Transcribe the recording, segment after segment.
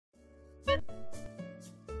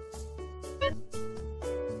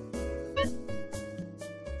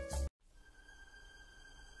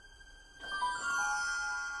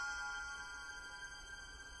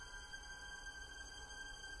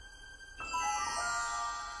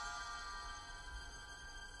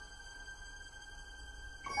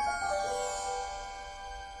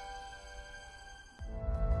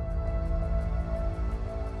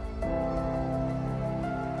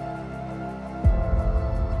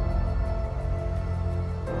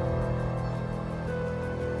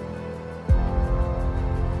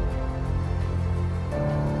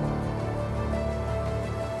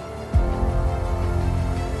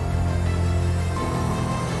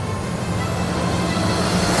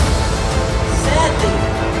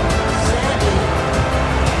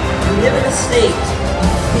state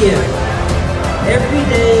of fear. Every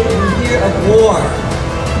day we hear of war.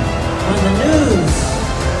 On the news,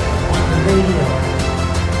 on the radio.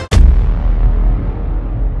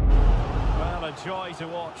 Well, a joy to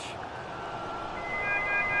watch.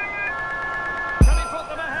 Can he put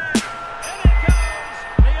them ahead? In it goes!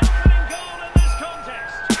 The opening goal in this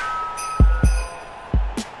contest.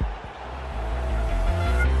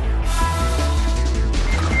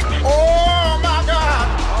 Oh my God!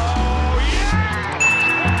 Oh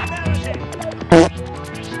yeah!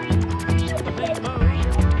 Big move.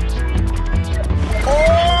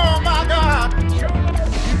 Oh my God!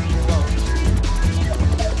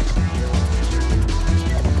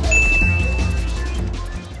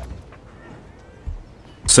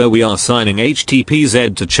 So we are signing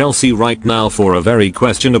HTPZ to Chelsea right now for a very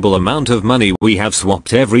questionable amount of money. We have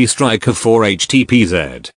swapped every striker for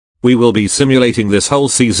HTPZ. We will be simulating this whole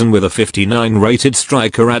season with a 59 rated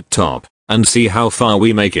striker at top, and see how far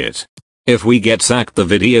we make it. If we get sacked, the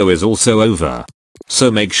video is also over. So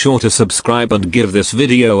make sure to subscribe and give this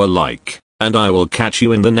video a like, and I will catch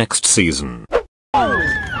you in the next season.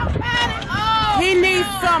 He needs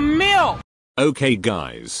some milk. Okay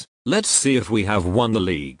guys, let's see if we have won the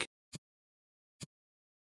league.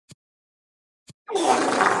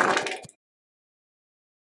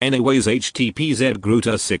 Anyways, HTPZ grew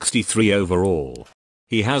to 63 overall.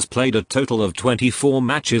 He has played a total of 24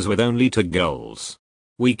 matches with only 2 goals.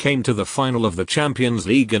 We came to the final of the Champions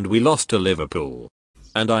League and we lost to Liverpool.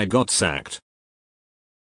 And I got sacked.